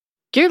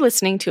You're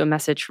listening to a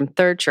message from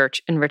Third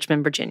Church in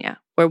Richmond, Virginia,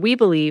 where we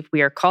believe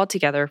we are called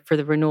together for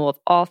the renewal of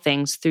all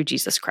things through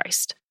Jesus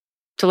Christ.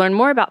 To learn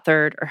more about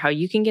Third or how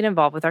you can get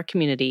involved with our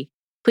community,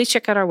 please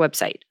check out our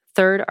website,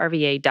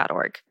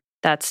 thirdrva.org.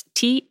 That's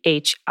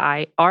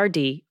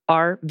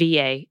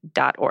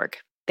THIRDRVA.org.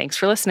 Thanks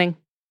for listening.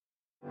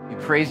 We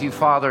praise you,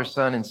 Father,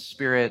 Son, and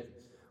Spirit.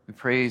 We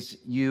praise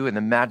you in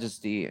the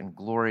majesty and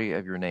glory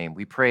of your name.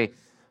 We pray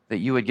that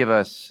you would give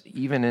us,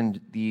 even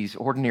in these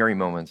ordinary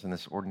moments, in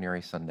this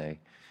ordinary Sunday,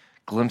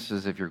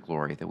 glimpses of your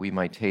glory, that we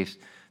might taste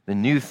the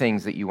new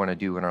things that you want to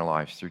do in our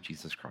lives through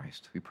Jesus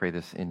Christ. We pray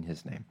this in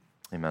his name.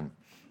 Amen.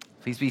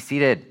 Please be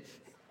seated.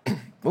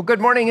 Well, good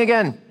morning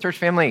again, church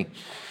family.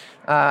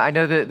 I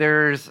know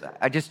that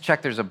I just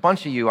checked, there's a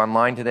bunch of you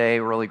online today.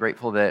 We're really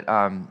grateful that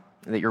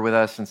you're with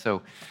us, and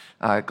so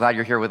glad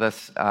you're here with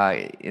us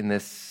in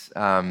this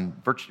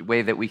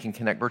way that we can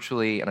connect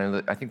virtually.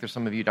 And I think there's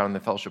some of you down in the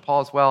fellowship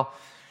hall as well.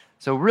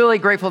 So really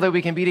grateful that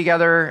we can be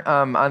together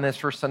on this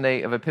first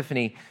Sunday of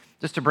Epiphany.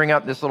 Just to bring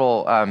up this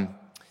little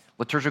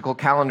liturgical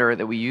calendar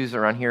that we use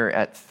around here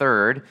at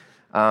Third.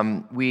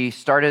 We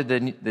started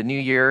the new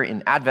year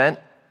in Advent,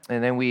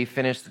 and then we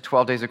finished the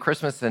 12 days of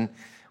Christmas, and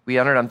we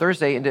entered on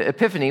Thursday into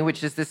Epiphany,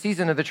 which is the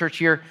season of the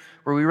church year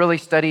where we really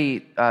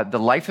study the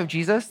life of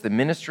Jesus, the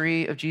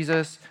ministry of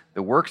Jesus,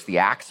 the works, the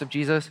acts of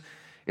Jesus.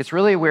 It's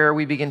really where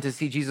we begin to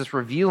see Jesus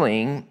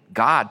revealing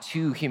God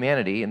to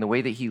humanity in the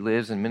way that he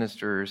lives and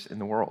ministers in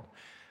the world.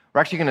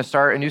 We're actually going to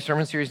start a new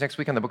sermon series next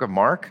week on the book of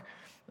Mark.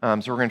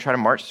 So we're going to try to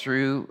march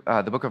through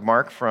the book of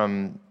Mark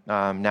from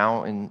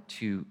now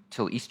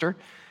till Easter. And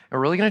we're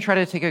really going to try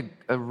to take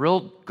a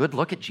real good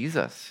look at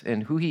Jesus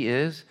and who he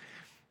is,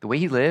 the way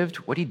he lived,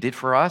 what he did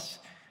for us,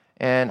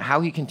 and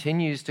how he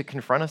continues to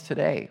confront us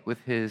today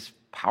with his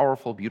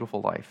powerful,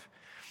 beautiful life.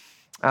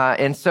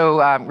 And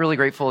so I'm really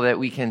grateful that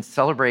we can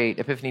celebrate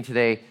Epiphany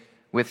today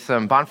with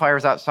some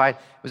bonfires outside.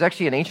 It was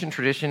actually an ancient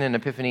tradition in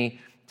Epiphany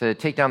to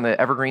take down the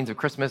evergreens of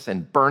Christmas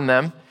and burn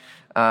them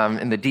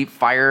in the deep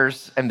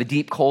fires and the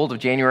deep cold of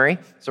January.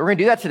 So we're going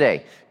to do that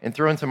today and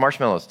throw in some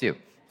marshmallows too.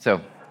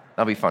 So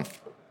that'll be fun.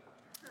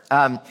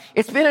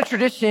 It's been a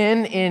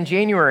tradition in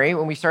January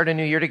when we start a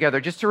new year together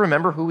just to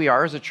remember who we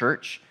are as a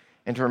church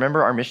and to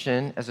remember our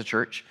mission as a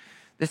church.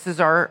 This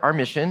is our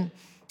mission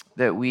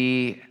that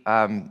we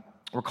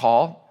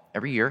recall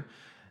every year,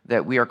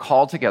 that we are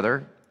called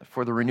together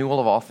for the renewal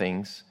of all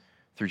things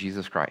through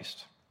Jesus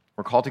Christ.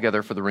 We're called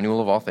together for the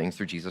renewal of all things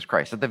through Jesus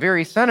Christ. At the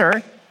very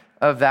center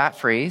of that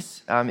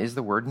phrase is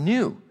the word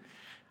new.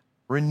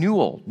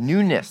 Renewal,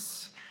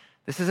 newness.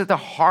 This is at the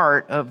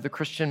heart of the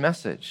Christian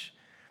message.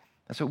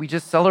 That's what we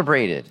just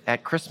celebrated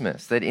at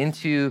Christmas, that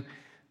into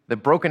the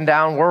broken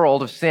down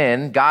world of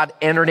sin, God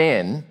entered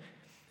in,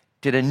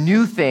 did a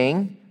new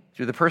thing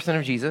through the person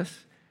of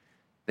Jesus,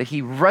 that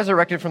he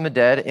resurrected from the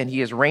dead, and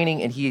he is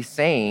reigning, and he is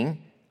saying,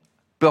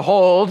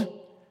 behold,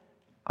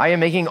 I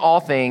am making all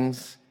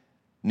things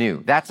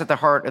new. That's at the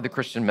heart of the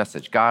Christian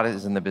message. God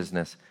is in the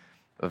business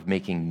of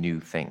making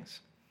new things.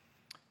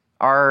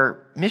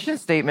 Our mission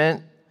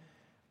statement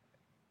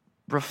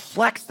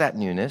reflects that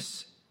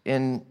newness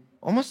in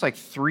almost like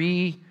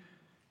three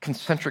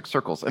concentric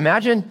circles.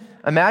 Imagine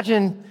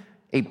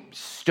a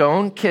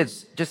stone.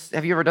 Kids,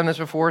 have you ever done this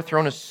before?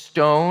 Thrown a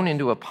stone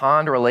into a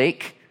pond or a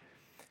lake,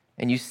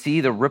 and you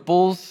see the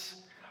ripples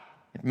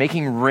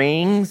making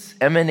rings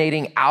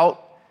emanating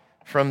out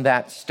from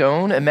that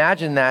stone.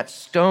 Imagine that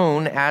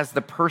stone as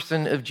the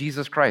person of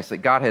Jesus Christ that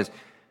God has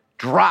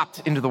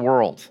dropped into the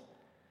world.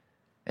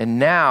 And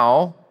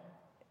now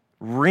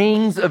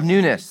rings of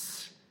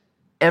newness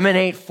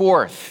emanate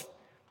forth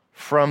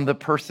from the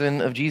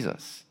person of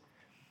Jesus.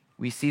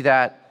 We see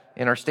that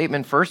in our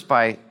statement first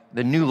by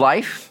the new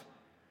life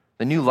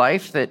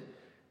that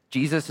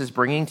Jesus is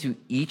bringing to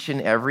each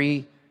and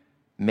every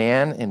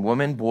man and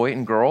woman, boy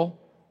and girl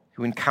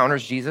who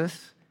encounters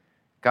Jesus.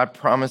 God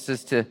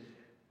promises to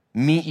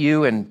meet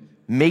you and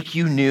make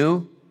you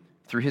new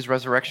through his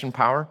resurrection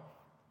power.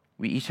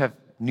 We each have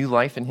new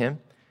life in him.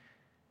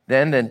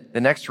 Then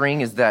the next ring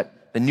is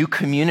that the new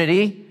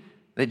community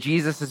that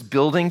Jesus is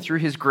building through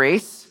his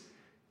grace.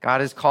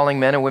 God is calling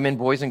men and women,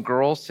 boys and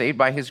girls, saved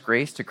by his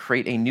grace to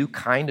create a new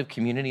kind of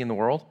community in the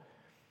world.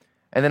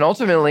 And then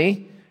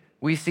ultimately,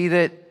 we see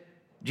that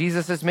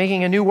Jesus is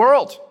making a new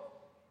world,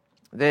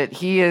 that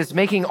he is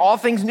making all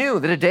things new,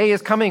 that a day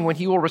is coming when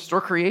he will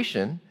restore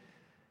creation.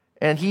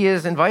 And he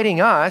is inviting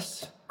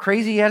us,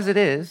 crazy as it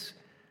is,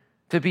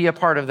 to be a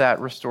part of that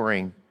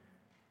restoring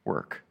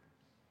work.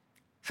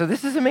 So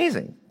this is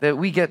amazing that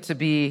we get to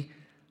be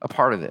a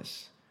part of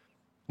this.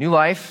 New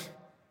life,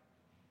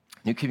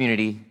 new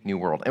community, new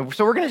world. And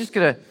so we're going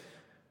to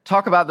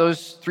talk about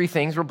those three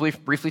things real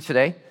briefly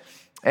today.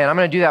 And I'm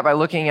going to do that by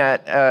looking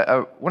at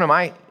one of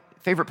my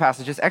favorite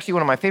passages. Actually,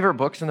 one of my favorite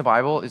books in the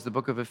Bible is the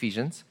book of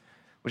Ephesians,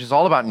 which is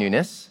all about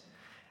newness.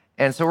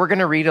 And so we're going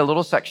to read a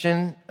little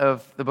section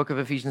of the book of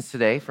Ephesians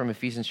today from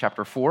Ephesians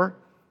chapter 4,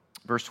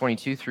 verse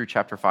 22 through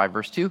chapter 5,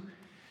 verse 2.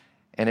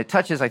 And it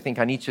touches, I think,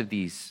 on each of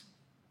these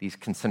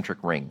concentric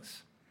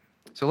rings.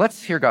 So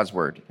let's hear God's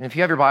word. And if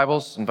you have your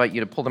Bibles, I invite you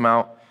to pull them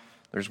out,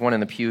 There's one in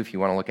the pew if you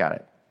want to look at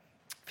it.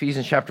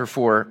 Ephesians chapter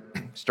 4,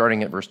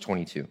 starting at verse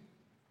 22.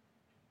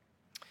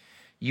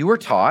 You were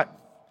taught,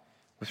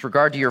 with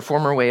regard to your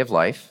former way of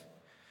life,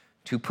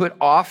 to put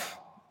off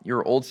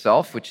your old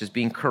self, which is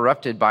being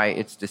corrupted by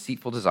its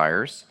deceitful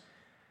desires,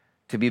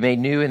 to be made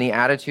new in the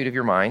attitude of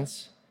your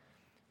minds,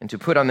 and to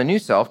put on the new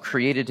self,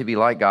 created to be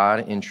like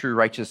God in true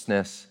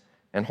righteousness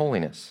and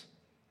holiness.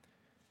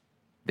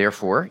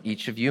 Therefore,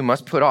 each of you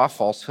must put off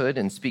falsehood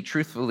and speak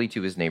truthfully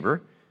to his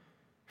neighbor,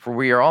 for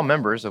we are all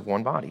members of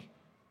one body.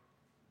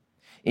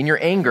 In your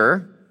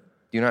anger,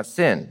 do not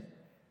sin.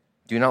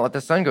 Do not let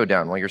the sun go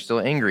down while you're still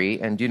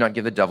angry, and do not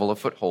give the devil a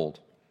foothold.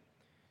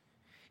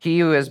 He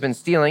who has been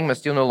stealing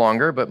must steal no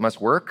longer, but must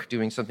work,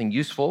 doing something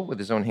useful with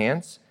his own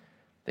hands,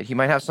 that he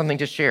might have something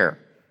to share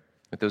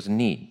with those in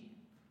need.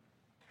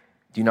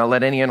 Do not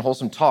let any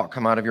unwholesome talk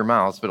come out of your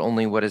mouths, but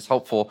only what is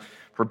helpful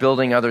for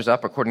building others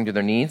up according to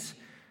their needs,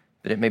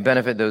 that it may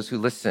benefit those who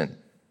listen.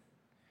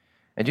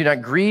 And do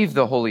not grieve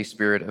the Holy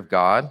Spirit of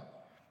God,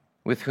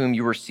 with whom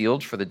you were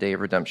sealed for the day of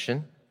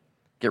redemption.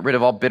 Get rid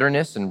of all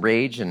bitterness and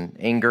rage and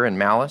anger and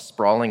malice,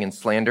 brawling and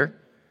slander,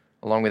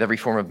 along with every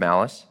form of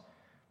malice.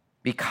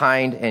 Be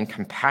kind and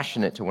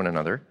compassionate to one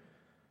another,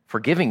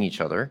 forgiving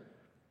each other,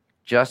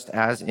 just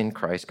as in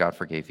Christ God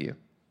forgave you.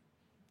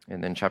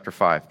 And then chapter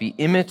 5, be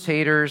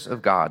imitators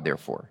of God,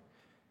 therefore,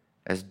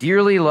 as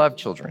dearly loved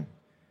children,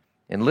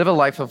 and live a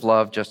life of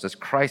love just as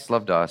Christ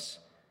loved us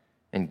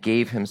and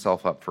gave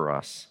himself up for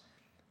us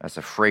as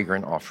a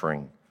fragrant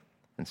offering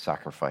and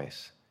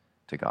sacrifice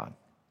to God.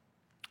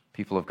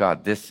 People of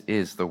God, this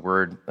is the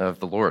word of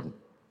the Lord.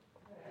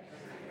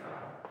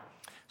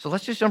 So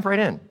let's just jump right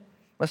in.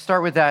 Let's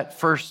start with that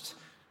first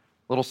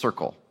little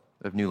circle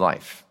of new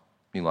life.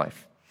 New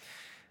life.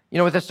 You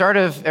know, with the start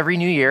of every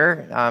new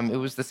year, it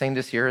was the same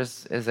this year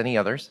as any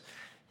others.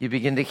 You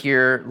begin to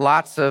hear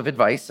lots of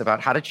advice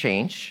about how to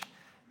change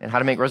and how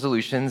to make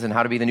resolutions and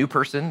how to be the new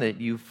person that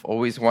you've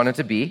always wanted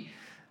to be.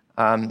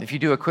 If you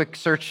do a quick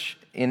search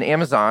in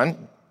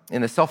Amazon,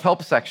 in the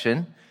self-help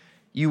section,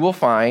 you will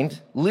find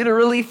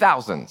literally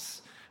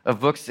thousands of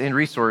books and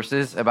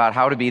resources about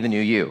how to be the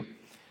new you.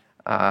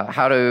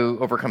 How to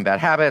overcome bad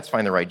habits,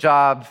 find the right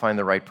job, find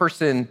the right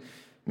person,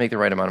 make the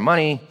right amount of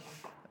money,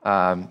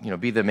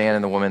 be the man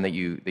and the woman that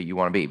you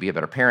want to be a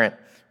better parent,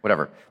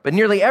 whatever. But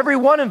nearly every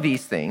one of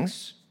these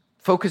things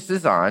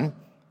focuses on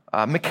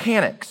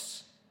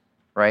mechanics,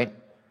 right?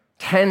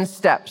 10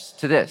 steps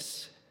to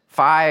this,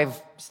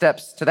 5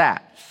 steps to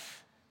that.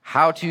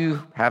 How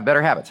to have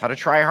better habits, how to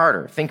try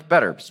harder, think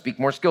better, speak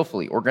more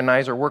skillfully,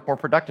 organize or work more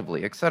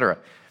productively, etc.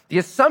 The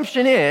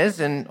assumption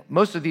is, in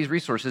most of these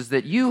resources,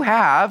 that you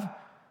have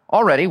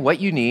already what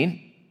you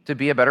need to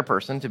be a better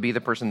person, to be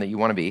the person that you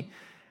want to be.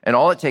 And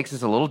all it takes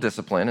is a little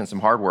discipline and some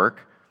hard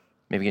work,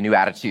 maybe a new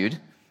attitude,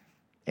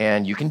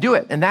 and you can do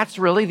it. And that's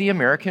really the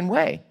American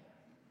way,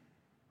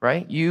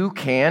 right? You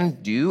can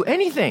do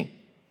anything.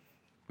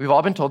 We've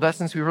all been told that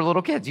since we were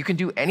little kids. You can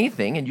do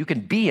anything and you can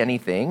be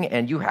anything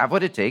and you have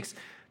what it takes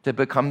to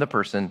become the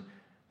person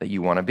that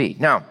you want to be.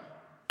 Now,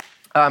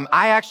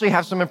 I actually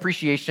have some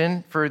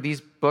appreciation for these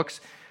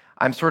books.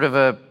 I'm sort of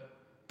a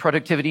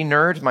productivity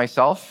nerd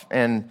myself,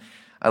 and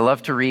I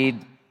love to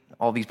read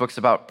all these books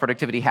about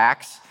productivity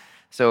hacks,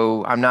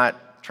 so I'm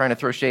not trying to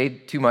throw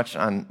shade too much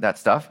on that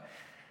stuff.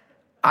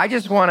 I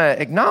just want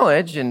to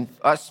acknowledge and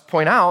us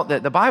point out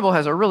that the Bible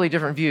has a really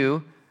different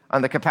view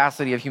on the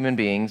capacity of human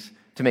beings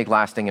to make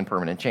lasting and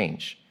permanent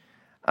change.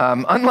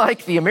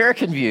 Unlike the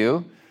American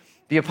view,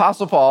 the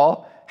Apostle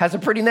Paul has a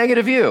pretty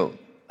negative view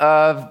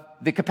of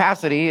the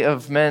capacity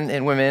of men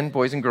and women,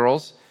 boys and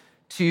girls,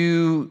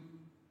 to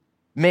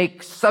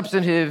make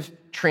substantive,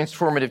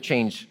 transformative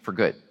change for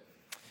good.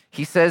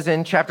 He says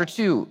in chapter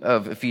 2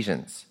 of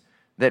Ephesians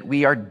that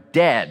we are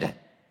dead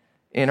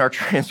in our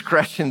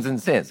transgressions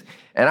and sins.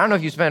 And I don't know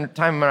if you spend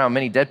time around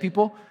many dead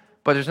people,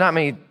 but there's not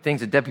many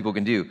things that dead people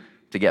can do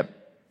to get,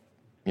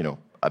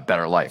 a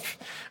better life.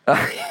 In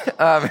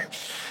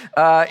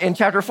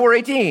chapter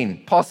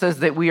 4:18, Paul says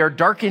that we are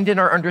darkened in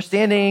our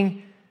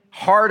understanding,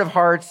 hard of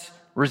hearts,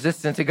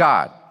 resistant to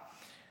God.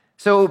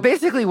 So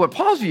basically what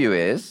Paul's view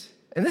is,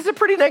 and this is a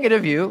pretty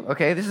negative view,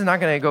 okay? This is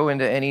not going to go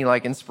into any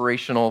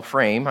inspirational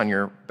frame on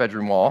your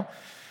bedroom wall.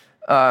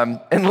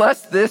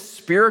 Unless this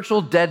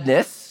spiritual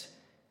deadness,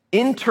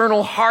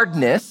 internal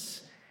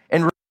hardness,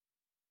 and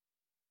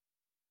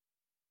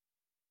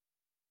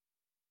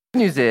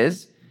news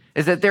is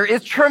that there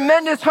is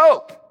tremendous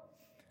hope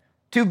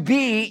to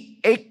be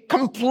a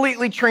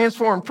completely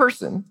transformed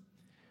person.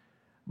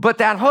 But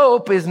that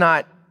hope is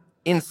not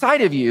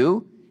inside of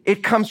you.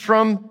 It comes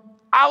from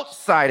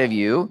outside of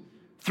you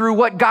through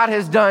what God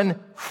has done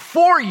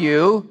for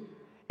you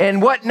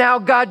and what now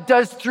God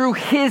does through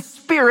his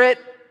Spirit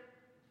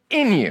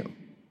in you.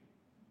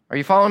 Are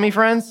you following me,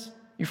 friends?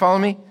 You follow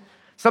me?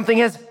 Something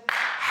has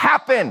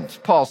happened,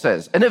 Paul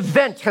says. An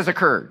event has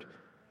occurred.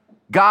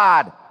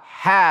 God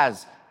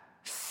has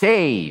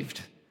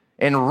saved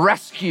and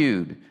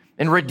rescued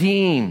and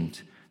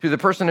redeemed through the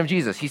person of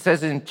Jesus. He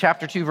says in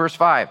chapter 2, verse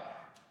 5,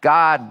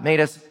 God made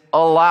us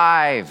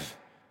alive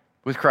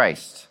with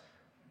Christ.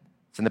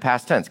 It's in the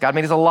past tense. God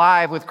made us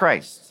alive with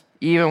Christ,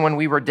 even when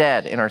we were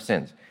dead in our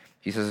sins.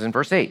 He says in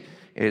verse 8,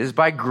 it is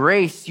by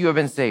grace you have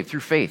been saved through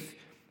faith.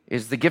 It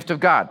is the gift of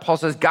God. Paul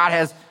says God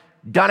has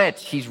done it.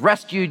 He's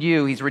rescued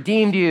you. He's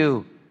redeemed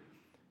you.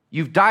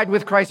 You've died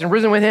with Christ and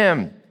risen with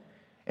him.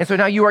 And so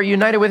now you are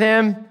united with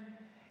him.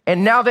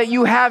 And now that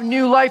you have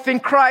new life in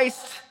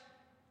Christ,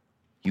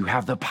 you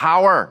have the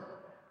power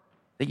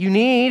that you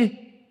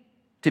need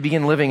to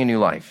begin living a new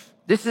life.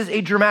 This is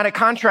a dramatic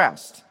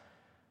contrast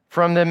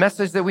from the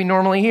message that we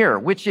normally hear,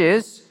 which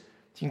is,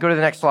 you can go to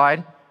the next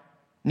slide,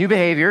 new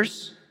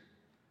behaviors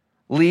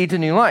lead to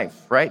new life,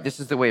 right? This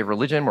is the way of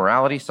religion,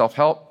 morality,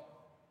 self-help.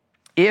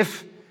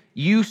 If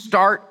you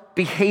start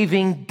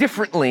behaving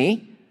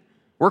differently,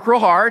 work real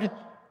hard,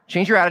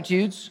 change your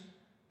attitudes,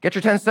 get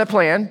your 10-step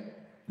plan,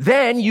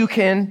 then you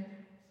can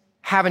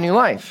have a new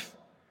life.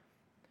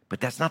 But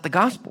that's not the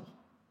gospel.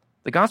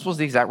 The gospel is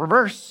the exact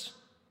reverse.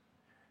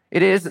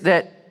 It is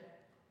that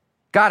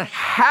God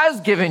has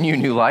given you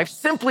new life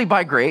simply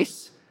by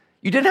grace.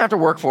 You didn't have to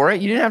work for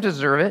it. You didn't have to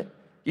deserve it.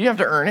 You didn't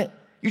have to earn it.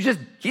 He just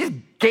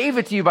gave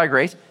it to you by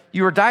grace.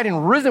 You were died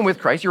and risen with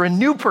Christ. You're a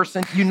new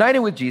person, united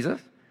with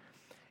Jesus.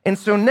 And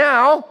so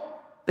now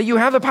that you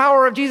have the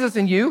power of Jesus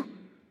in you,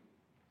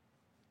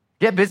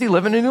 get busy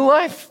living a new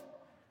life.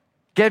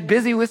 Get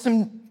busy with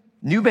some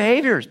new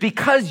behaviors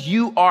because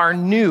you are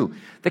new.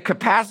 The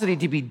capacity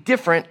to be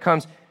different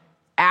comes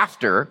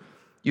after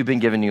you've been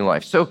given new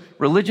life. So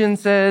religion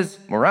says,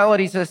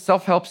 morality says,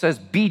 self-help says,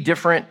 be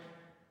different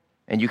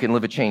and you can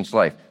live a changed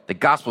life. The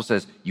gospel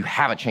says you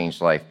have a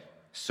changed life,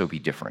 so be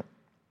different.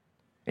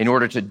 In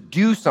order to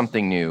do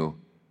something new,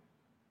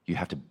 you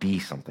have to be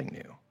something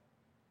new.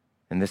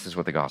 And this is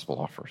what the gospel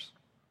offers.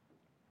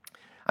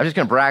 I'm just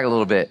going to brag a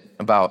little bit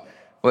about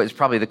what is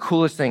probably the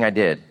coolest thing I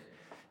did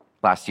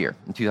last year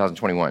in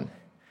 2021.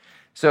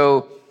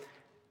 So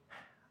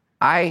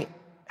I've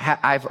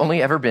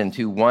only ever been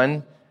to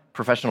one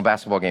professional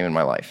basketball game in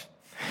my life.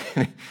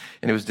 And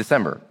it was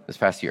December this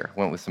past year. I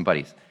went with some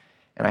buddies.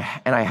 And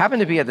I happened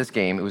to be at this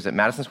game. It was at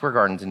Madison Square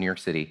Gardens in New York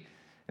City.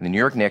 And the New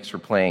York Knicks were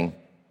playing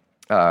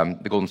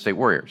the Golden State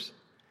Warriors.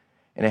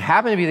 And it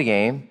happened to be the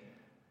game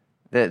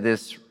that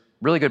this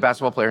really good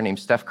basketball player named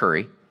Steph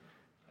Curry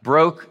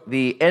broke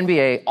the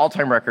NBA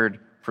all-time record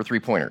for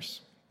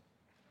three-pointers.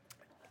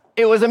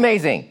 It was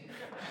amazing.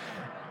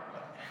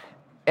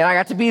 And I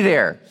got to be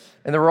there.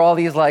 And there were all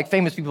these like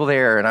famous people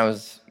there. And I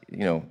was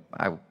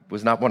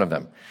not one of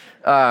them.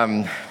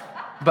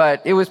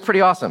 But it was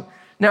pretty awesome.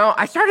 Now,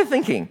 I started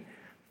thinking,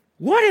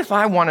 what if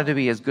I wanted to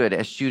be as good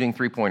as shooting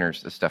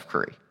three-pointers as Steph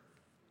Curry?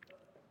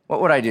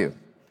 What would I do?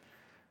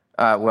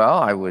 Well,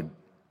 I would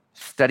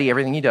study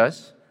everything he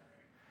does.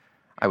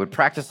 I would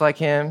practice like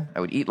him. I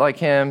would eat like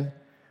him.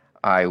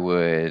 I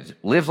would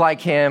live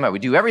like him. I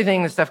would do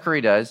everything that Steph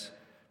Curry does,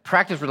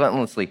 practice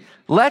relentlessly.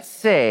 Let's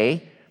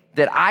say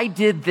that I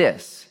did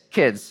this.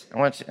 Kids, I'm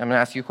going to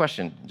ask you a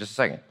question in just a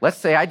second. Let's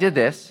say I did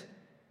this.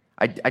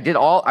 I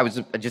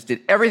just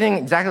did everything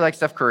exactly like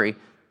Steph Curry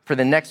for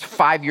the next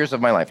 5 years of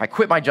my life. I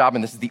quit my job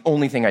and this is the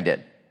only thing I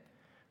did.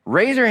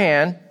 Raise your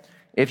hand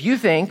if you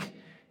think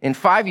in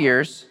 5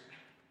 years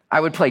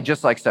I would play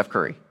just like Steph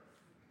Curry.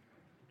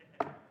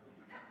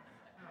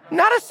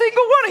 Not a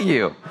single one of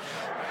you.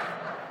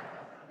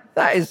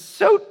 That is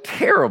so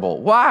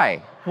terrible.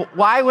 Why?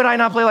 Why would I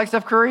not play like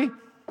Steph Curry?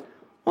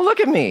 Well, look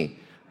at me.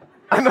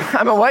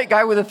 I'm a white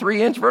guy with a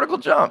 3-inch vertical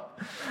jump,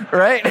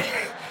 right?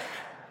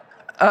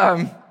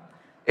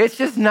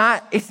 It's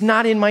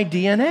not in my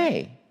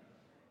DNA.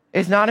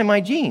 It's not in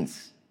my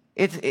genes.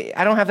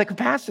 I don't have the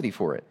capacity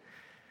for it.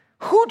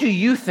 Who do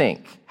you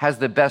think has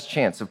the best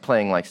chance of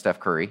playing like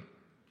Steph Curry?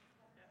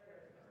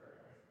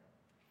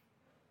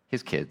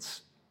 His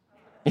kids.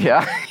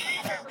 Yeah.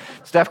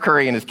 Steph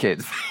Curry and his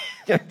kids.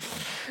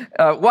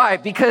 Why?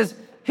 Because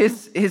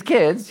his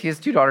kids, he has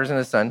 2 daughters and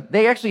a son,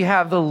 they actually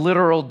have the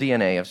literal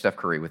DNA of Steph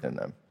Curry within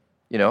them.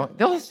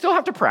 They'll still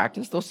have to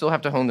practice. They'll still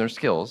have to hone their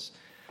skills.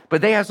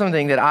 But they have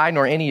something that I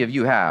nor any of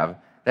you have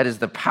that is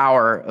the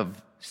power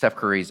of Steph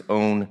Curry's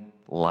own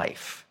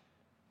life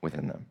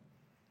within them.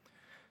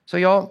 So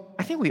y'all,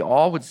 I think we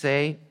all would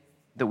say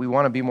that we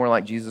want to be more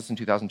like Jesus in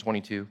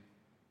 2022.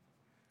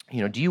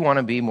 Do you want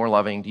to be more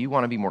loving? Do you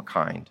want to be more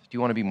kind? Do you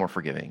want to be more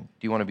forgiving?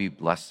 Do you want to be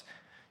less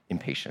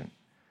impatient?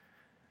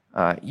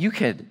 You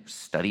could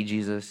study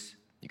Jesus.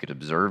 You could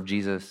observe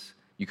Jesus.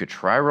 You could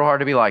try real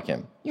hard to be like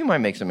him. You might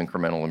make some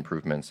incremental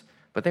improvements,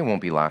 but they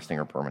won't be lasting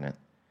or permanent.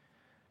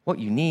 What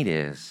you need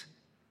is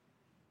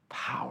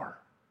power.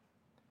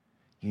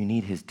 You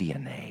need his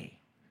DNA.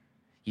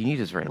 You need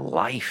his very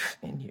life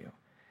in you.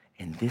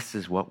 And this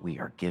is what we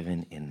are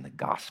given in the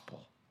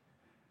gospel.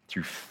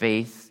 Through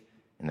faith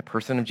in the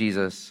person of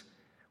Jesus,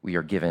 we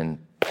are given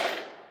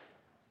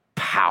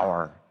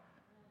power,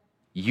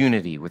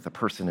 unity with the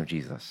person of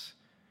Jesus.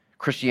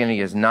 Christianity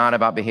is not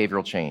about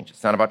behavioral change.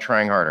 It's not about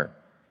trying harder.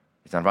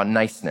 It's not about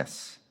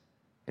niceness.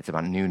 It's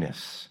about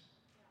newness.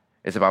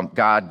 It's about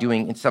God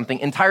doing something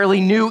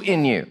entirely new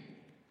in you,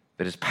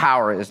 that his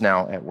power is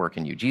now at work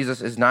in you.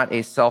 Jesus is not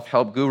a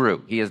self-help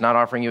guru. He is not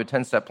offering you a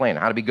 10-step plan,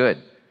 how to be good.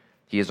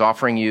 He is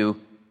offering you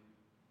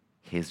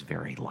his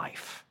very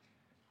life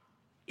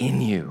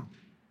in you,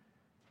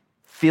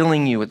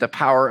 filling you with the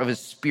power of his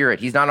Spirit.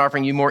 He's not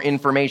offering you more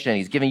information.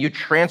 He's giving you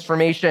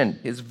transformation,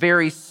 his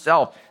very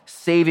self,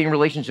 saving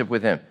relationship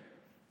with him.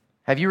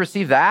 Have you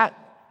received that?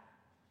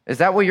 Is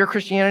that what your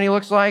Christianity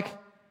looks like?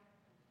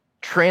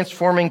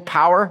 Transforming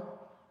power,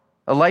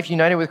 a life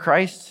united with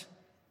Christ?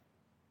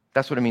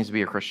 That's what it means to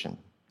be a Christian.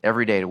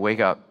 Every day to wake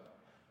up,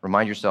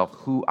 remind yourself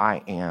who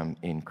I am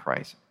in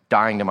Christ,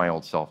 dying to my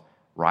old self,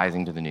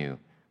 rising to the new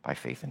by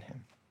faith in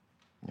him.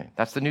 Okay?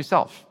 That's the new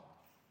self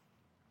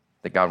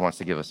that God wants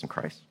to give us in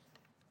Christ.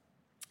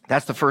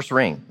 That's the first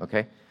ring,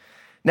 okay?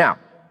 Now,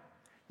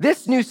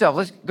 this new self,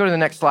 let's go to the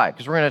next slide,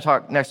 because we're going to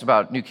talk next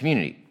about new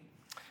community.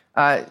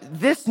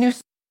 This new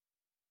self,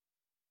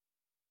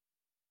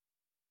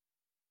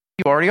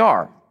 you already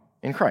are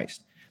in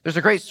Christ. There's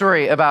a great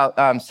story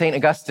about St.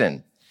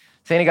 Augustine.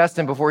 St.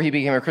 Augustine, before he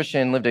became a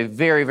Christian, lived a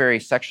very, very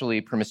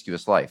sexually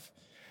promiscuous life.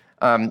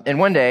 And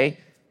one day,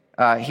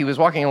 he was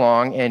walking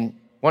along, and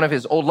one of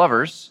his old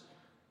lovers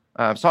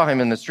saw him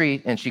in the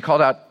street, and she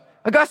called out,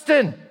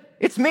 "Augustine,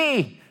 it's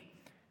me."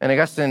 And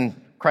Augustine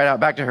cried out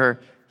back to her,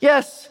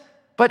 "Yes,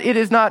 but it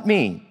is not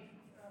me."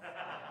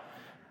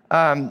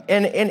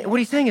 And what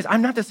he's saying is,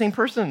 I'm not the same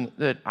person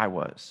that I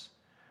was.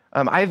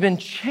 I've been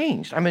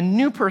changed. I'm a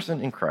new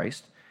person in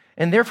Christ.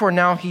 And therefore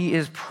now he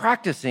is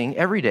practicing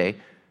every day,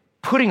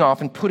 putting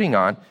off and putting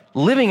on,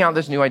 living out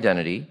this new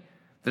identity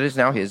that is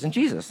now his in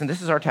Jesus. And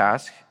this is our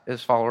task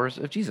as followers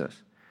of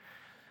Jesus.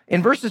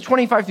 In verses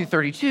 25 through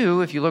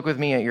 32, if you look with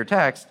me at your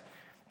text,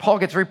 Paul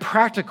gets very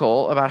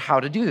practical about how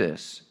to do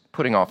this,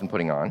 putting off and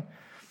putting on.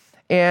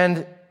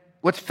 And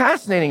what's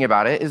fascinating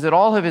about it is that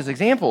all of his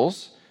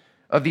examples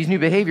of these new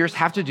behaviors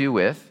have to do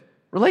with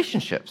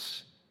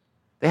relationships.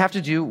 They have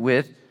to do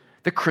with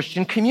the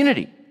Christian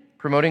community,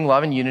 promoting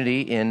love and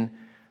unity in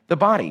the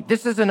body.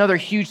 This is another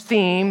huge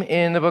theme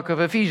in the book of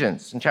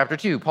Ephesians. In chapter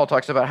 2, Paul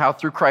talks about how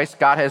through Christ,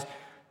 God has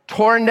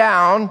torn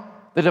down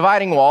the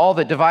dividing wall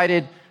that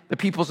divided the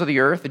peoples of the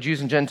earth, the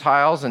Jews and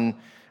Gentiles, and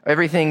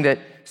everything that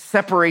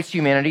separates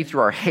humanity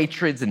through our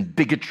hatreds and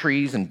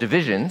bigotries and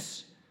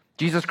divisions.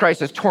 Jesus Christ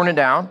has torn it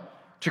down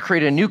to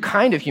create a new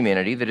kind of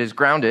humanity that is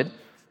grounded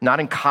not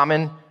in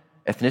common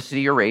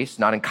ethnicity or race,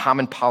 not in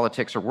common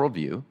politics or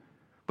worldview,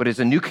 but is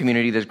a new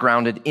community that's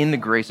grounded in the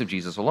grace of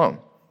Jesus alone.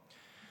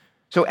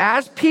 So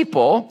as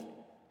people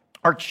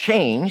are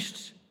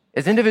changed,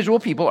 as individual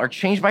people are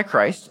changed by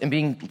Christ and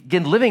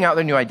begin living out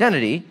their new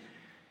identity,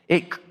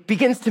 it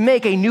begins to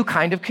make a new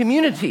kind of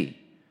community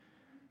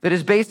that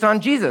is based on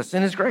Jesus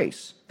and his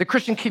grace. The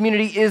Christian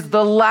community is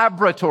the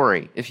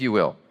laboratory, if you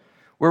will,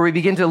 where we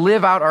begin to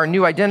live out our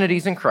new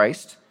identities in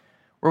Christ,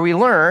 where we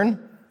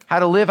learn how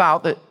to live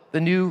out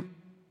the new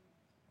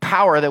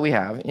power that we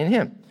have in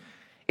him.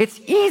 It's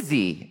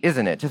easy,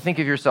 isn't it, to think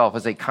of yourself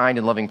as a kind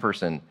and loving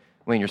person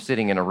when you're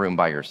sitting in a room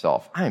by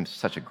yourself. I am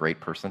such a great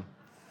person.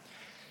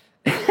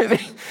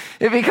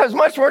 It becomes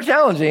much more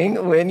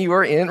challenging when you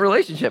are in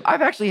relationship.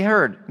 I've actually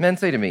heard men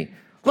say to me,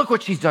 "Look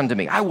what she's done to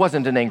me. I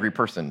wasn't an angry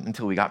person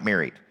until we got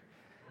married."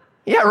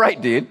 Yeah,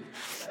 right, dude.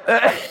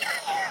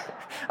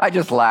 I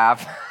just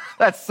laugh.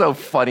 That's so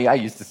funny. I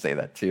used to say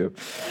that too.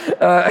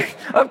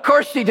 Of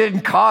course she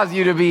didn't cause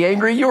you to be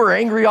angry. You were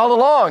angry all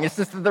along. It's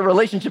just that the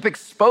relationship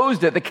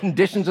exposed it. The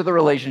conditions of the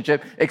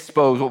relationship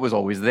exposed what was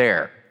always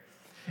there.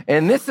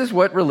 And this is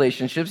what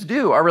relationships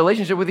do. Our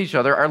relationship with each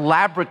other are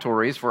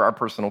laboratories for our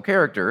personal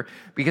character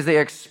because they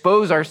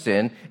expose our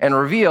sin and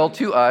reveal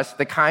to us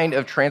the kind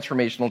of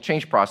transformational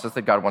change process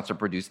that God wants to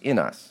produce in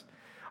us.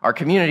 Our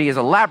community is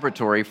a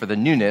laboratory for the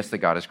newness that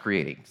God is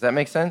creating. Does that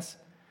make sense?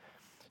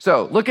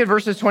 So look at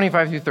verses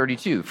 25 through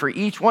 32. For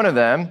each one of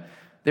them,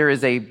 there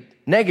is a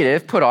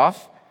negative put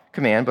off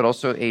command, but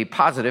also a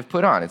positive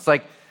put on. It's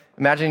like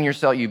imagine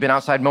yourself, you've been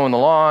outside mowing the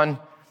lawn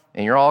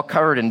and you're all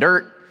covered in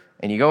dirt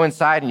and you go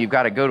inside and you've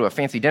got to go to a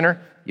fancy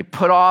dinner. You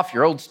put off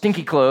your old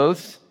stinky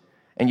clothes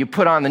and you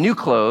put on the new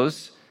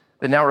clothes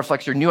that now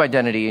reflects your new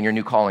identity and your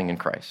new calling in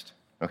Christ.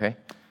 Okay?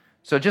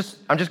 So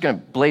I'm just going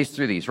to blaze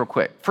through these real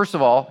quick. First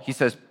of all, he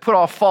says, put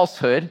off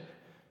falsehood,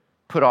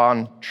 put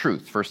on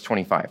truth, verse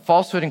 25.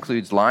 Falsehood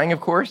includes lying,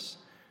 of course,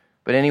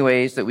 but any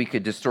ways that we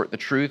could distort the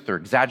truth or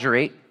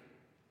exaggerate,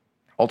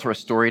 alter a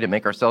story to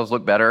make ourselves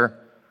look better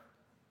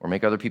or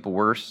make other people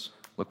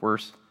look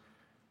worse.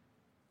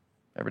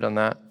 Ever done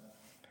that?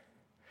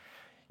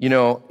 You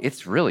know,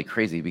 it's really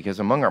crazy because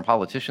among our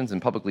politicians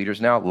and public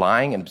leaders now,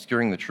 lying and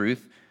obscuring the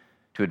truth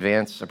to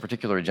advance a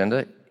particular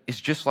agenda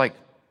is just like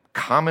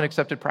common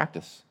accepted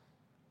practice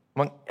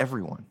among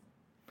everyone.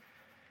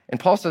 And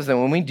Paul says that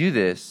when we do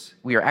this,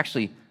 we are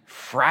actually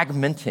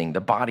fragmenting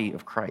the body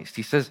of Christ.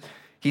 He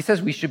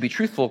says we should be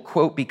truthful,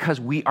 quote, because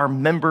we are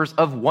members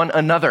of one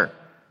another.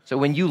 So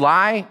when you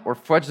lie or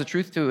fudge the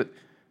truth to a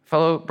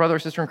fellow brother or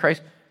sister in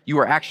Christ, you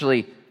are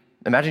actually,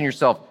 imagine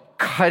yourself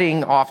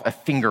cutting off a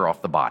finger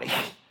off the body.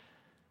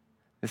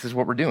 This is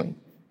what we're doing.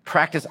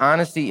 Practice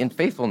honesty and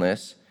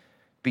faithfulness.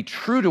 Be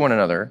true to one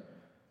another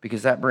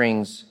because that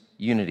brings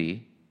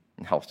unity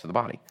and health to the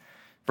body.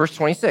 Verse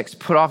 26,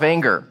 put off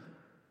anger.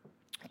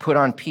 Put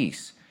on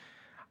peace.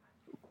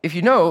 if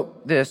you know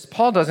this,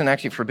 Paul doesn't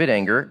actually forbid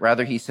anger.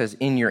 Rather, he says,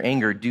 in your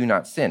anger, do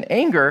not sin.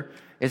 Anger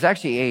is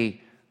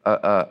actually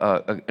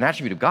an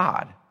attribute of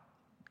God.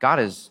 God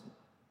is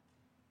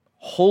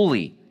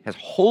holy, has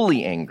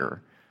holy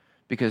anger,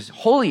 because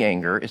holy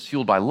anger is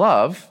fueled by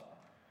love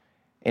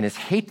and is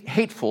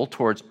hateful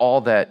towards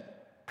all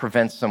that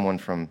prevents someone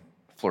from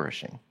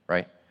flourishing,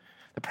 right?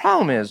 The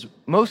problem is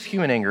most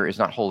human anger is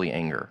not holy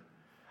anger.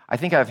 I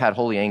think I've had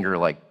holy anger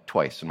like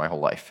twice in my whole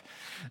life.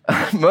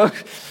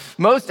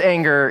 Most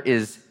anger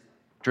is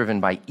driven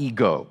by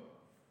ego,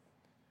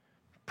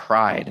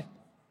 pride,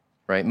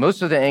 right?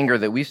 Most of the anger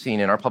that we've seen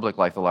in our public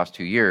life the last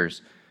 2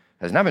 years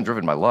has not been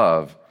driven by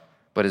love,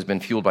 but has been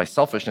fueled by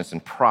selfishness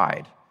and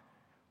pride.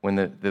 When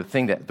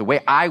the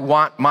way I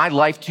want my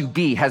life to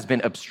be has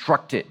been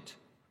obstructed,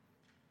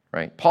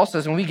 right? Paul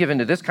says when we give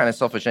into this kind of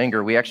selfish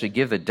anger, we actually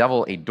give the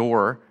devil a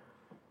door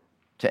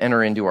to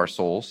enter into our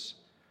souls.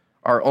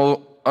 Our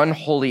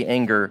unholy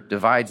anger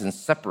divides and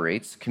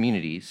separates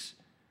communities,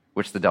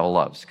 which the devil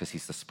loves because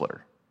he's the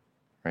splitter,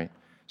 right?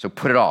 So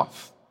put it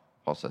off,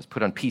 Paul says.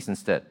 Put on peace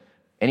instead.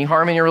 Any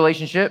harm in your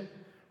relationship,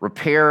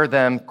 repair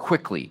them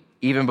quickly,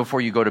 even before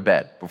you go to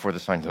bed, before the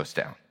sun goes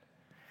down.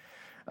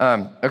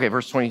 Okay,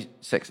 verse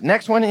 26.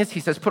 Next one is,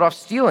 he says, put off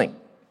stealing.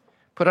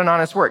 Put on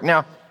honest work.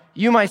 Now,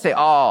 you might say,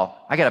 oh,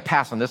 I got to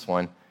pass on this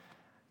one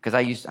because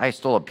I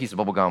stole a piece of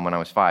bubble gum when I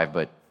was 5,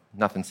 but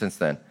nothing since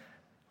then.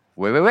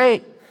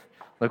 Wait.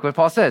 Look what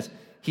Paul says.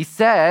 He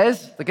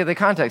says, look at the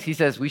context. He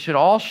says, we should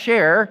all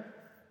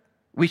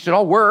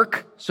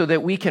work so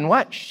that we can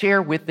what?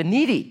 Share with the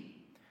needy.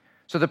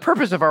 So the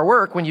purpose of our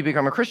work when you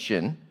become a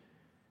Christian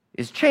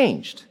is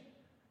changed.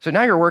 So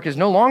now your work is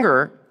no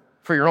longer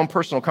for your own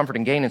personal comfort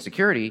and gain and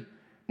security.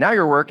 Now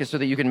your work is so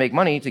that you can make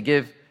money to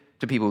give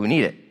to people who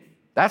need it.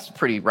 That's a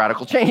pretty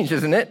radical change,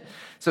 isn't it?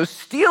 So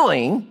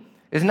stealing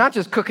is not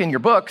just cooking your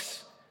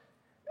books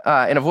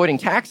and avoiding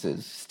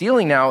taxes.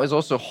 Stealing now is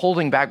also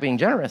holding back being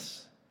generous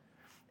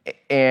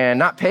and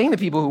not paying the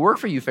people who work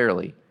for you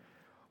fairly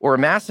or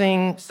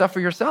amassing stuff for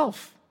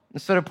yourself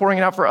instead of pouring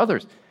it out for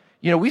others.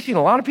 You know, we've seen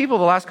a lot of people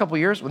the last couple of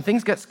years, when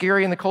things get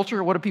scary in the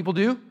culture, what do people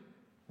do?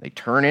 They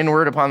turn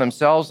inward upon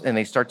themselves and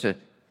they start to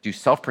do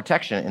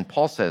self-protection. And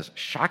Paul says,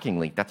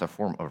 shockingly, that's a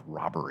form of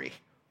robbery.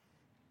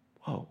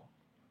 Whoa,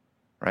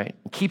 right?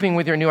 In keeping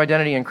with your new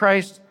identity in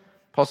Christ,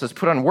 Paul says,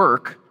 put on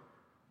work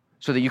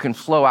so that you can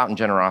flow out in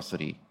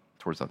generosity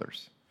towards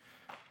others.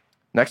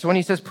 Next one,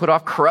 he says, put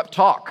off corrupt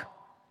talk.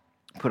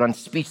 Put on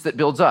speech that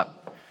builds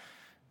up.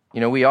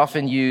 You know, we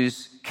often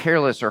use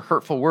careless or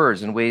hurtful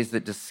words in ways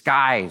that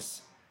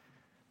disguise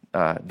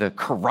the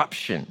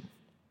corruption,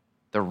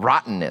 the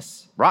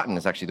rottenness. Rotten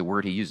is actually the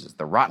word he uses,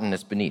 the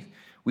rottenness beneath.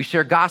 We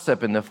share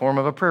gossip in the form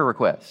of a prayer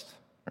request,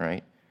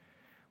 right?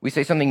 We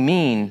say something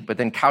mean, but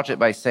then couch it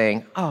by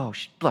saying, oh,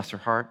 bless her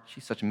heart,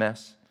 she's such a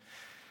mess,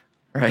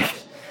 right?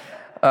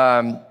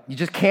 You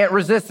just can't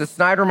resist the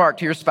snide remark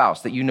to your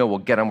spouse that you know will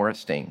get them where it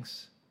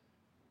stings.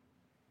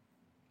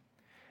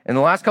 In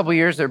the last couple of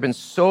years, there have been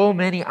so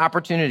many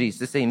opportunities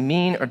to say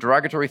mean or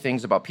derogatory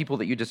things about people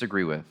that you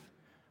disagree with,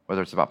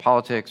 whether it's about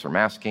politics or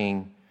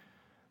masking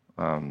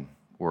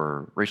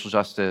or racial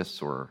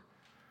justice or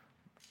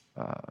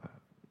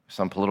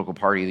some political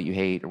party that you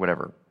hate or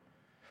whatever.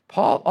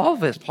 All of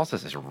this, Paul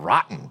says, is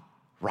rotten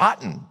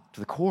to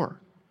the core,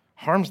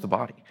 harms the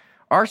body.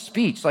 Our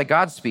speech, like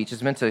God's speech,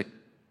 is meant to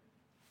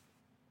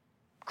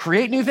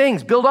create new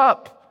things, build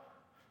up,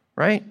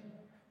 right?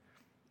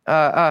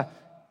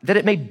 That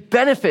it may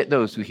benefit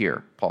those who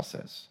hear, Paul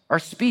says. Our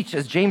speech,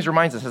 as James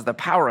reminds us, has the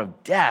power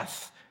of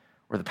death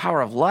or the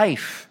power of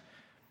life.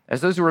 As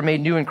those who are made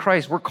new in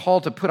Christ, we're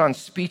called to put on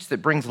speech that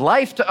brings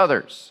life to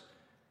others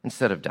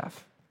instead of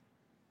death.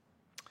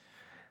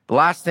 The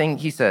last thing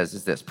he says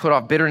is this: put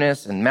off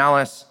bitterness and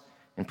malice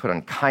and put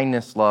on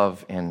kindness,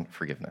 love, and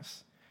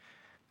forgiveness.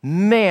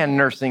 Man,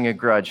 nursing a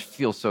grudge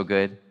feels so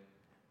good.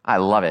 I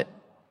love it.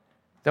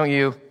 Don't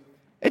you?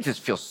 It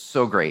just feels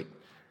so great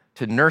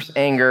to nurse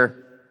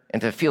anger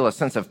and to feel a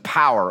sense of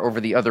power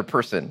over the other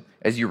person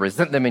as you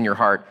resent them in your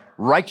heart,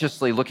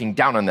 righteously looking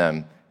down on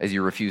them as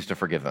you refuse to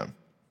forgive them.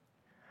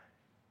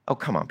 Oh,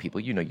 come on,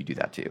 people. You know you do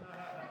that too.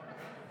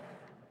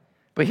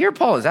 But here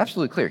Paul is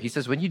absolutely clear. He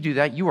says, when you do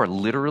that, you are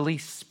literally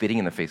spitting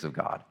in the face of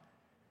God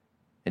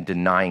and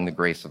denying the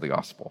grace of the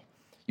gospel.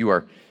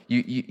 God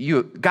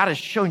has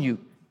shown you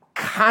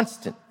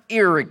constant,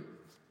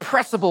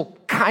 irrepressible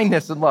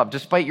kindness and love,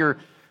 despite your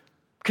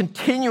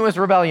continuous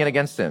rebellion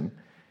against him.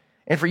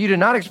 And for you to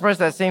not express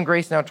that same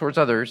grace now towards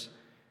others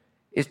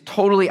is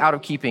totally out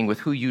of keeping with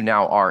who you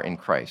now are in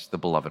Christ, the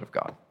beloved of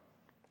God.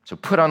 So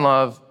put on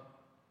love,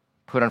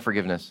 put on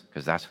forgiveness,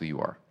 because that's who you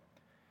are.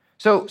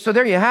 So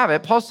there you have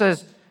it. Paul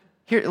says,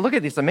 here, look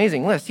at this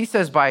amazing list. He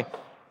says, by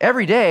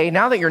every day,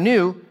 now that you're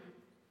new,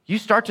 you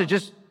start to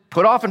just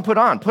put off and put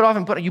on.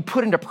 You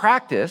put into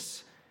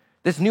practice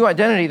this new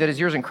identity that is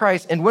yours in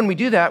Christ. And when we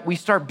do that, we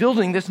start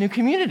building this new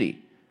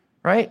community,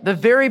 right? The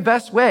very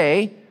best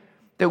way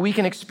that we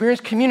can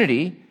experience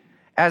community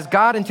as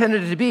God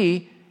intended it to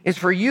be is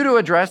for you to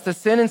address the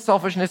sin and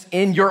selfishness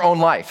in your own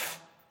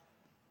life.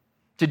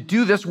 to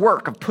do this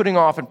work of putting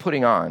off and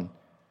putting on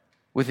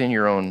within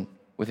your own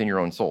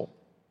soul.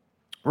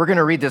 We're going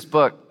to read this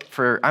book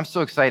I'm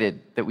so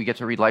excited that we get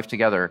to read Life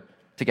Together.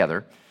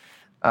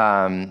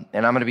 And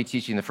I'm going to be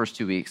teaching the first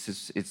 2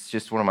 weeks. It's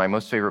just one of my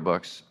most favorite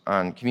books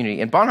on community.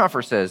 And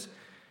Bonhoeffer says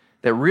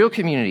that real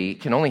community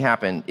can only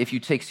happen if you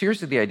take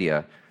seriously the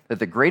idea that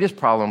the greatest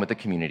problem with the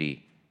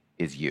community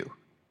is you.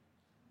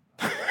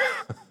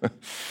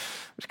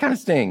 Which kind of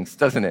stings,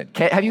 doesn't it?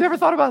 Have you ever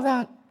thought about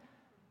that?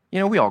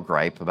 We all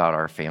gripe about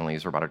our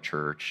families or about our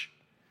church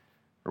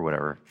or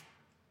whatever.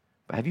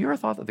 But have you ever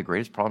thought that the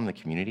greatest problem in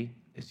the community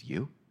is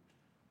you?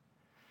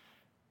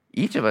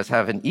 Each of us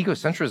have an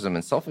egocentrism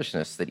and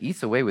selfishness that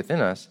eats away within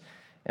us.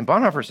 And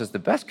Bonhoeffer says the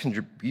best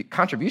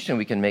contribution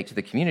we can make to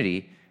the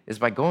community is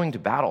by going to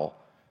battle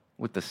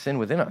with the sin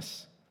within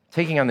us,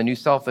 taking on the new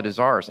self that is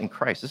ours in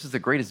Christ. This is the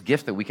greatest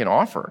gift that we can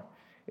offer,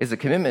 is a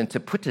commitment to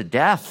put to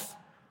death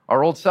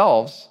our old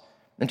selves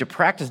and to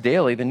practice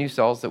daily the new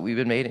selves that we've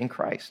been made in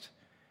Christ.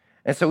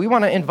 And so we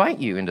want to invite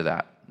you into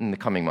that in the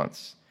coming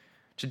months,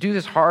 to do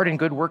this hard and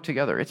good work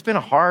together. It's been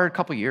a hard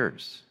couple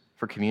years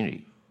for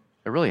community.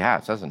 It really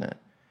has, hasn't it?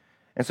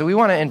 And so we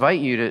want to invite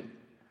you to,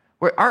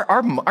 where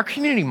our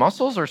community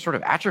muscles are sort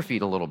of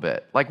atrophied a little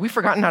bit. Like we've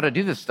forgotten how to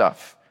do this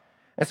stuff.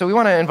 And so we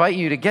want to invite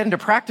you to get into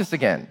practice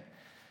again.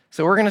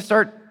 So we're going to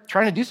start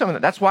trying to do some of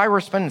that. That's why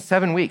we're spending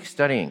 7 weeks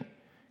studying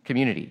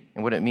community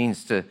and what it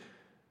means to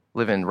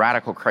live in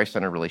radical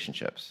Christ-centered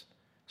relationships.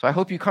 So I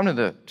hope you come to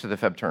the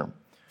Feb term.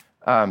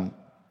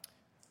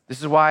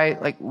 This is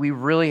why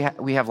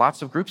we have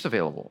lots of groups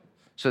available,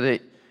 so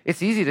that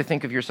it's easy to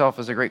think of yourself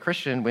as a great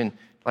Christian when,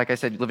 like I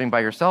said, living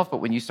by yourself, but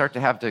when you start to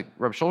have to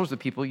rub shoulders with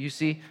people, you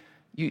see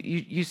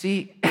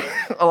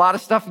a lot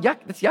of stuff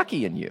that's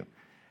yucky in you.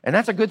 And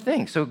that's a good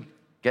thing. So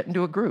get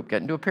into a group,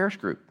 get into a parish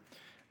group.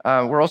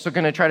 We're also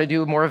going to try to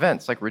do more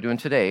events like we're doing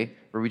today,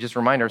 where we just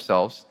remind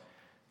ourselves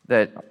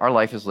that our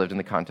life is lived in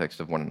the context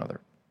of one another.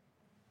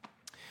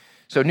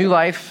 So new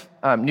life,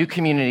 new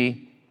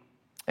community,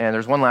 and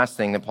there's one last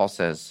thing that Paul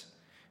says,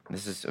 and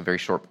this is a very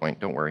short point,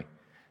 don't worry,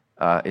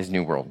 is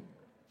new world.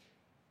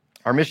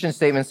 Our mission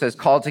statement says,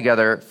 called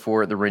together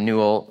for the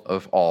renewal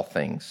of all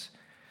things.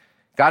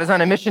 God is on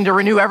a mission to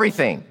renew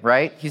everything,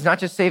 right? He's not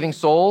just saving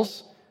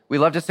souls. We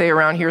love to say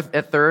around here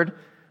at Third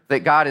that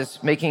God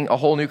is making a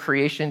whole new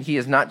creation. He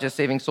is not just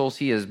saving souls.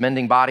 He is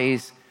mending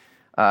bodies.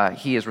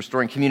 He is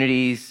restoring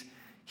communities.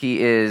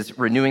 He is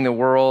renewing the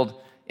world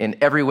in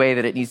every way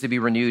that it needs to be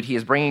renewed. He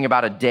is bringing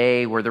about a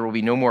day where there will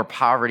be no more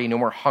poverty, no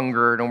more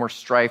hunger, no more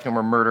strife, no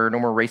more murder, no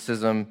more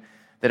racism,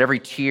 that every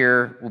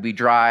tear will be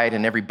dried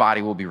and every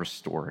body will be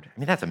restored. I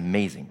mean, that's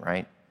amazing,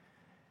 right?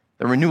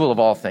 The renewal of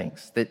all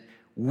things, that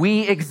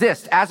we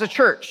exist as a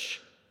church.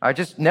 I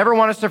just never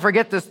want us to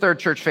forget this Third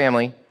Church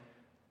family.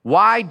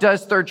 Why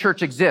does Third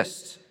Church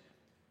exist?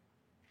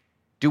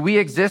 Do we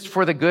exist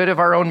for the good of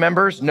our own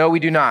members? No, we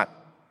do not.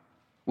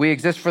 We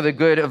exist for the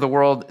good of the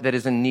world that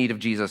is in need of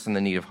Jesus and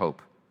the need of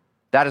hope.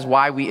 That is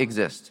why we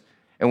exist.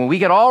 And when we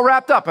get all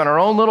wrapped up in our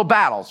own little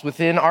battles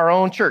within our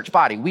own church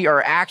body, we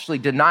are actually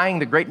denying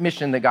the great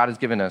mission that God has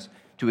given us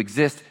to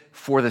exist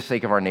for the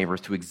sake of our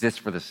neighbors, to exist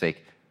for the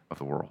sake of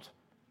the world.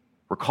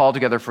 We're called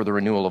together for the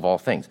renewal of all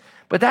things.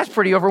 But that's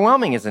pretty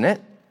overwhelming, isn't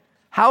it?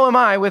 How am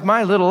I, with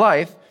my little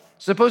life,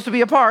 supposed to be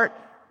a part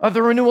of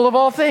the renewal of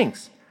all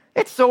things?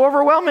 It's so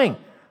overwhelming.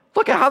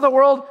 Look at how the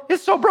world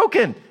is so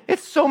broken.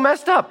 It's so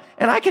messed up.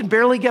 And I can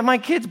barely get my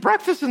kids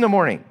breakfast in the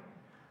morning.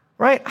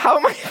 Right? How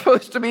am I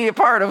supposed to be a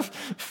part of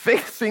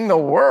fixing the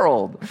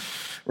world?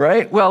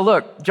 Right? Well,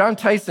 look, John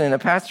Tyson, a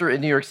pastor in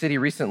New York City,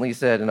 recently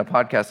said in a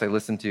podcast I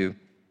listened to,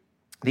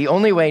 the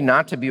only way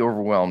not to be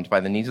overwhelmed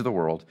by the needs of the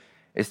world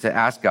is to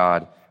ask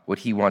God what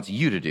he wants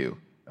you to do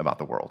about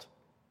the world.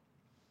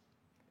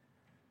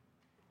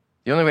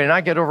 The only way to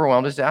not get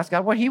overwhelmed is to ask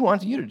God what he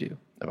wants you to do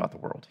about the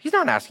world. He's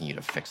not asking you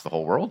to fix the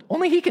whole world.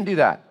 Only he can do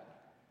that.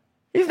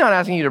 He's not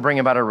asking you to bring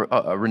about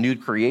a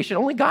renewed creation.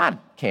 Only God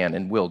can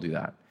and will do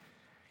that.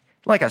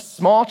 Like a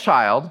small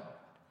child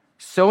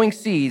sowing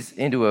seeds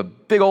into a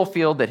big old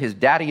field that his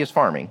daddy is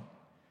farming,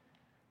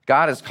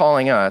 God is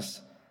calling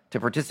us to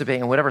participate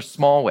in whatever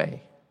small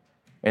way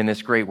in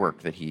this great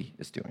work that he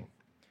is doing.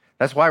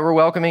 That's why we're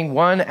welcoming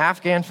one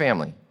Afghan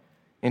family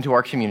into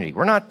our community.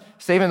 We're not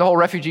saving the whole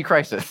refugee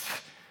crisis,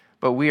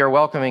 but we are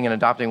welcoming and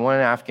adopting one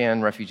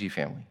Afghan refugee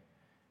family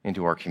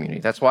into our community.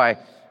 That's why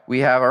we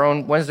have our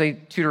own Wednesday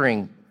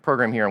tutoring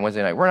program here on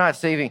Wednesday night. We're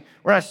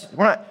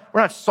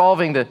not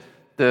solving the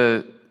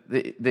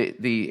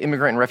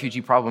immigrant and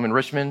refugee problem in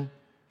Richmond,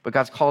 but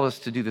God's called us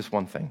to do this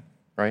one thing,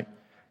 right?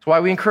 That's why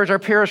we encourage our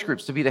parish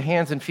groups to be the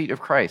hands and feet of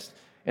Christ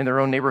in their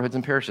own neighborhoods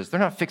and parishes. They're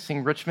not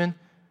fixing Richmond,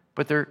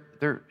 but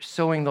they're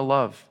sowing the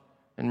love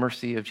and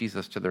mercy of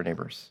Jesus to their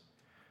neighbors,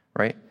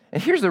 right?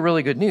 And here's the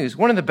really good news.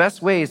 One of the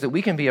best ways that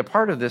we can be a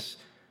part of this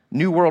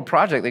new world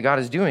project that God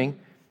is doing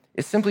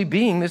is simply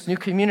being this new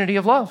community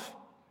of love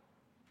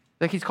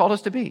that he's called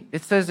us to be.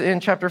 It says in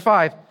chapter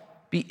 5,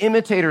 be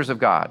imitators of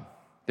God,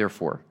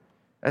 therefore,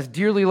 as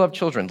dearly loved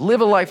children,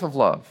 live a life of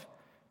love,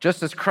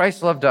 just as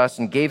Christ loved us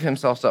and gave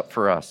himself up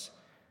for us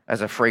as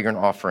a fragrant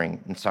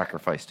offering and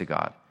sacrifice to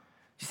God.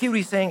 You see what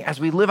he's saying? As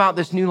we live out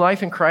this new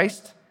life in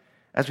Christ,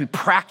 as we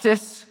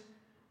practice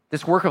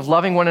this work of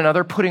loving one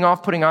another, putting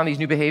off, putting on these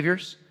new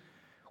behaviors,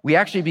 we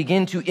actually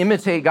begin to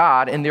imitate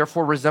God and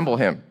therefore resemble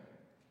him.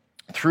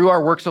 Through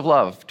our works of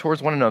love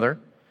towards one another,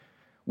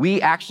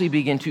 we actually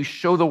begin to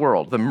show the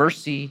world the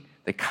mercy,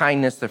 the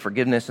kindness, the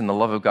forgiveness, and the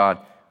love of God.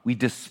 We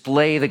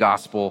display the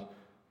gospel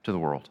to the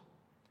world.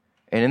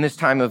 And in this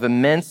time of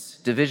immense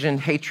division,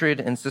 hatred,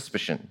 and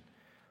suspicion,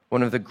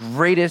 one of the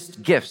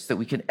greatest gifts that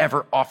we can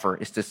ever offer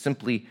is to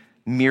simply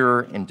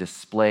mirror and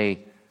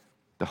display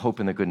the hope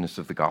and the goodness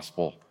of the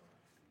gospel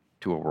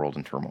to a world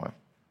in turmoil.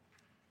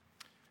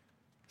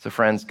 So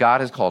friends,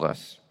 God has called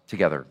us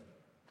together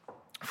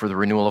for the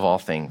renewal of all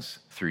things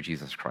through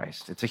Jesus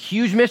Christ. It's a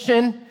huge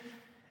mission,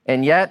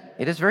 and yet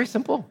it is very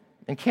simple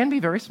and can be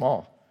very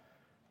small.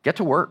 Get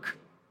to work,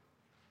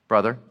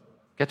 brother.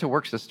 Get to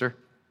work, sister,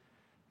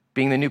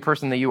 being the new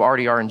person that you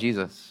already are in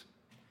Jesus.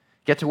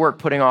 Get to work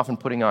putting off and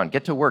putting on.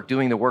 Get to work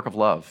doing the work of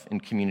love in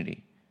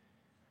community.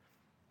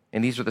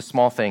 And these are the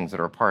small things that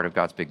are a part of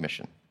God's big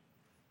mission.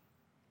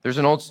 There's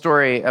an old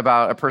story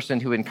about a person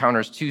who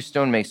encounters two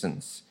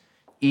stonemasons,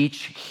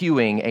 each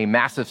hewing a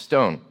massive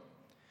stone.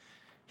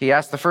 He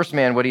asks the first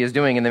man what he is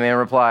doing, and the man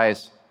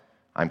replies,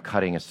 "I'm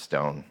cutting a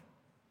stone."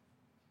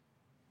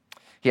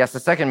 He asks the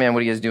second man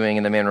what he is doing,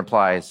 and the man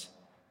replies,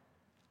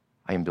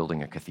 "I am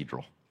building a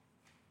cathedral."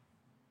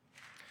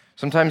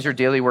 Sometimes your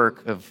daily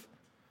work of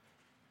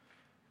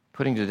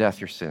putting to death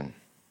your sin,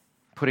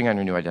 putting on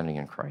your new identity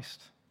in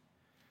Christ,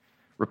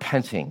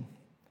 repenting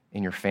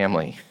in your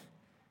family,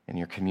 in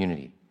your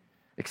community,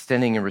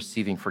 extending and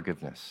receiving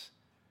forgiveness,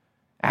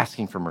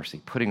 asking for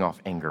mercy, putting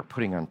off anger,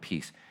 putting on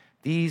peace.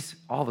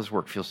 All this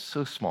work feels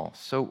so small,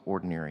 so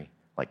ordinary,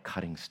 like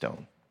cutting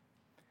stone.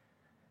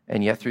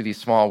 And yet through these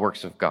small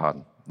works of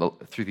God,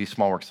 through these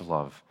small works of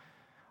love,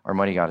 our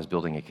mighty God is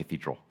building a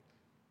cathedral.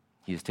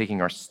 He is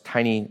taking our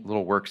tiny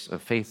little works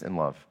of faith and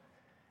love,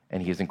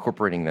 and he is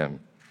incorporating them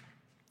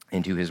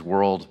into his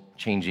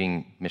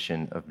world-changing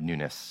mission of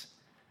newness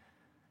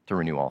to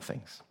renew all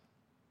things.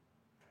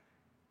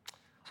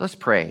 So let's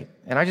pray.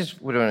 And I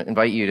just would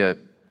invite you to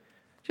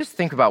just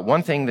think about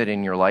one thing that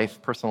in your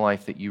life, personal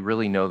life, that you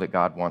really know that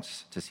God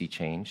wants to see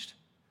changed.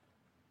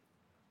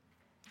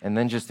 And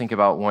then just think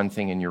about one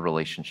thing in your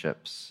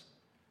relationships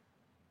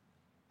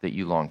that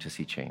you long to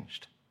see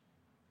changed.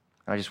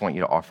 And I just want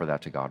you to offer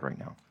that to God right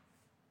now.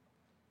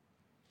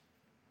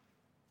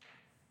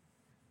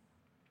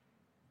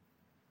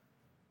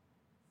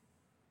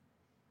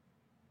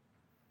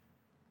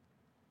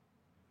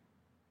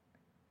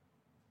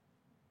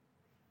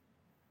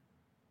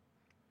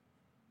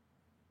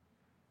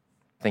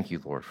 Thank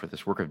you, Lord, for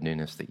this work of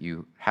newness that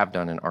you have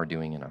done and are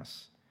doing in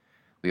us.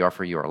 We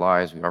offer you our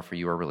lives. We offer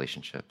you our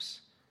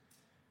relationships.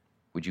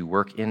 Would you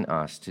work in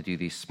us to do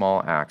these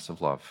small acts of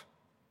love,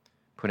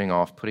 putting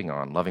off, putting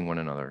on, loving one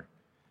another,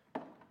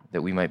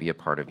 that we might be a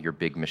part of your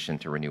big mission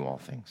to renew all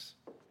things.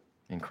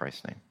 In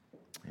Christ's name.